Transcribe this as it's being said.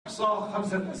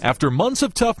After months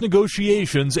of tough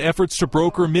negotiations, efforts to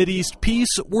broker Mideast peace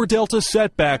were dealt a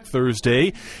setback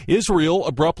Thursday. Israel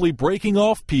abruptly breaking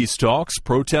off peace talks,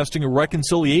 protesting a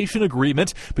reconciliation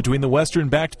agreement between the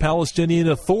Western-backed Palestinian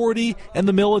Authority and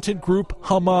the militant group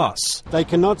Hamas. They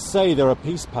cannot say they're a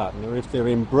peace partner if they're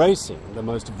embracing the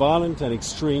most violent and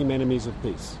extreme enemies of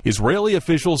peace. Israeli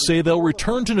officials say they'll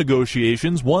return to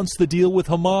negotiations once the deal with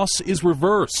Hamas is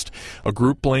reversed. A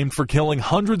group blamed for killing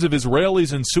hundreds of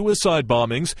Israelis in suicide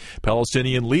bombings.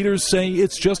 Palestinian leaders say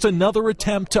it's just another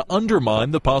attempt to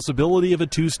undermine the possibility of a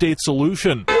two-state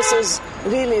solution. This is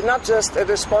really not just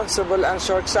irresponsible and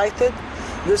short-sighted.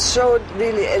 This showed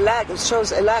really it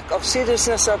shows a lack of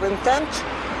seriousness of intent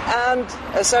and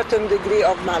a certain degree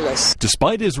of malice.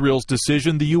 Despite Israel's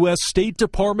decision, the U.S. State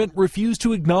Department refused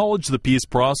to acknowledge the peace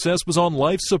process was on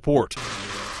life support.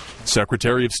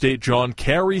 Secretary of State John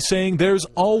Kerry saying there's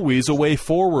always a way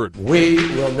forward. We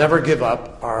will never give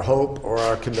up our hope or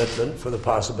our commitment for the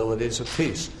possibilities of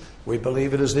peace. We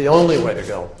believe it is the only way to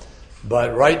go.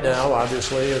 But right now,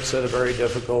 obviously, it's at a very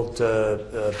difficult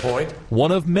point.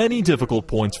 One of many difficult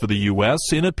points for the U.S.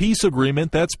 in a peace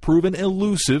agreement that's proven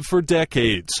elusive for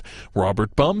decades.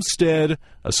 Robert Bumstead,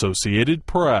 Associated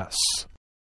Press.